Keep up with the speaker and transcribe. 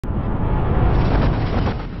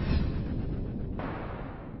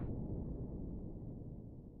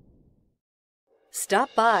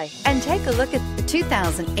Stop by and take a look at the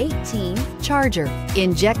 2018 Charger.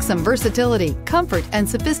 Inject some versatility, comfort, and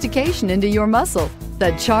sophistication into your muscle.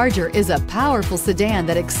 The Charger is a powerful sedan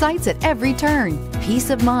that excites at every turn. Peace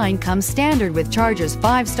of mind comes standard with Charger's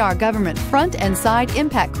 5-star government front and side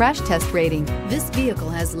impact crash test rating. This vehicle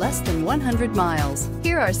has less than 100 miles.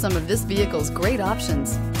 Here are some of this vehicle's great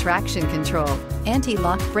options: traction control,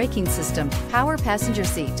 anti-lock braking system, power passenger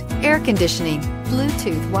seat, air conditioning,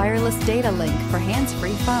 Bluetooth wireless data link for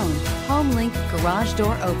hands-free phone, home link garage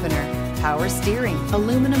door opener, power steering,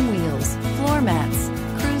 aluminum wheels, floor mats,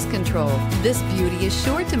 cruise control. This beauty is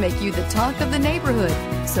sure to make you the talk of the neighborhood.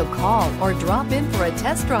 So call or drop in for a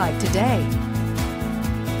test drive today.